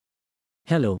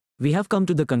Hello, we have come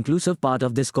to the conclusive part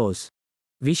of this course.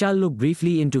 We shall look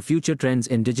briefly into future trends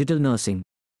in digital nursing.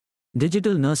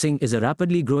 Digital nursing is a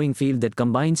rapidly growing field that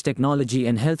combines technology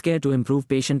and healthcare to improve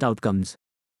patient outcomes.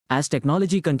 As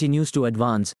technology continues to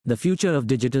advance, the future of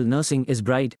digital nursing is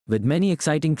bright, with many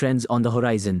exciting trends on the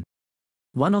horizon.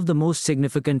 One of the most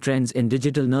significant trends in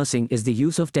digital nursing is the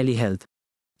use of telehealth.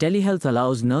 Telehealth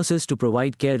allows nurses to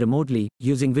provide care remotely,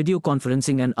 using video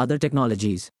conferencing and other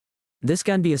technologies. This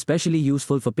can be especially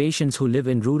useful for patients who live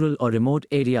in rural or remote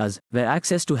areas, where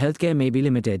access to healthcare may be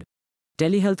limited.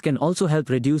 Telehealth can also help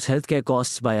reduce healthcare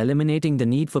costs by eliminating the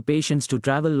need for patients to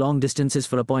travel long distances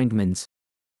for appointments.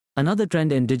 Another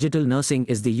trend in digital nursing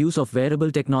is the use of wearable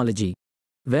technology.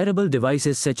 Wearable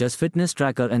devices such as fitness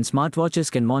tracker and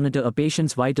smartwatches can monitor a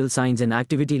patient's vital signs and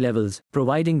activity levels,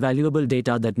 providing valuable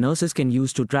data that nurses can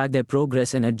use to track their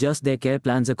progress and adjust their care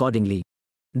plans accordingly.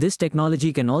 This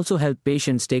technology can also help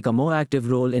patients take a more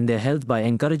active role in their health by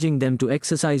encouraging them to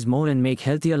exercise more and make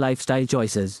healthier lifestyle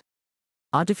choices.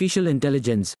 Artificial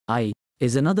intelligence, AI,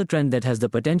 is another trend that has the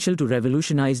potential to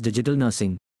revolutionize digital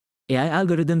nursing. AI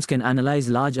algorithms can analyze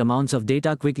large amounts of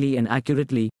data quickly and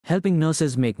accurately, helping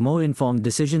nurses make more informed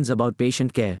decisions about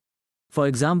patient care. For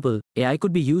example, AI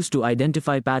could be used to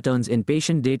identify patterns in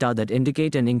patient data that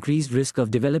indicate an increased risk of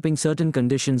developing certain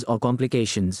conditions or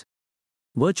complications.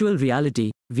 Virtual reality,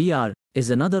 VR, is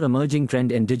another emerging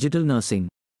trend in digital nursing.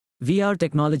 VR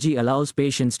technology allows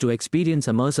patients to experience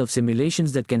immersive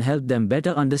simulations that can help them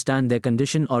better understand their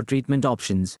condition or treatment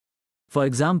options. For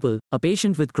example, a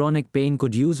patient with chronic pain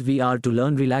could use VR to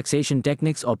learn relaxation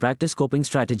techniques or practice coping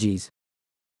strategies.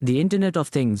 The Internet of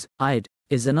Things, IoT,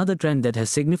 is another trend that has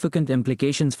significant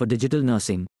implications for digital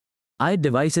nursing. IoT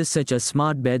devices such as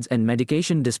smart beds and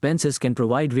medication dispensers can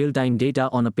provide real-time data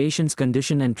on a patient's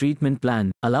condition and treatment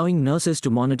plan, allowing nurses to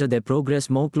monitor their progress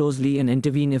more closely and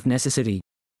intervene if necessary.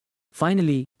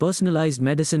 Finally, personalized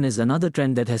medicine is another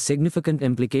trend that has significant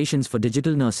implications for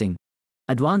digital nursing.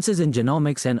 Advances in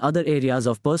genomics and other areas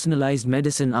of personalized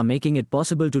medicine are making it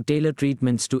possible to tailor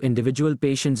treatments to individual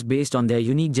patients based on their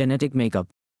unique genetic makeup.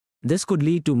 This could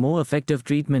lead to more effective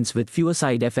treatments with fewer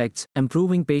side effects,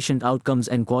 improving patient outcomes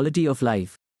and quality of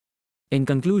life. In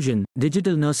conclusion,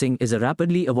 digital nursing is a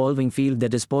rapidly evolving field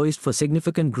that is poised for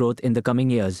significant growth in the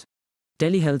coming years.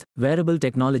 Telehealth, wearable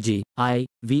technology, AI,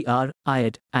 VR,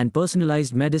 IoT, and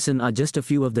personalized medicine are just a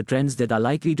few of the trends that are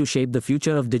likely to shape the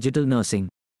future of digital nursing.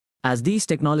 As these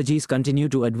technologies continue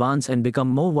to advance and become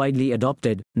more widely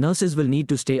adopted, nurses will need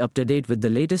to stay up to date with the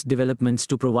latest developments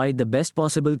to provide the best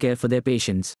possible care for their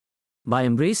patients. By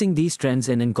embracing these trends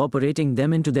and incorporating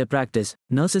them into their practice,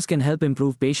 nurses can help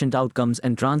improve patient outcomes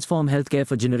and transform healthcare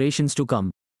for generations to come.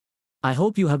 I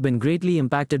hope you have been greatly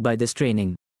impacted by this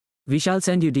training. We shall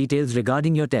send you details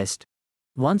regarding your test.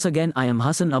 Once again, I am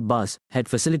Hassan Abbas, Head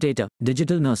Facilitator,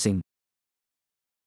 Digital Nursing.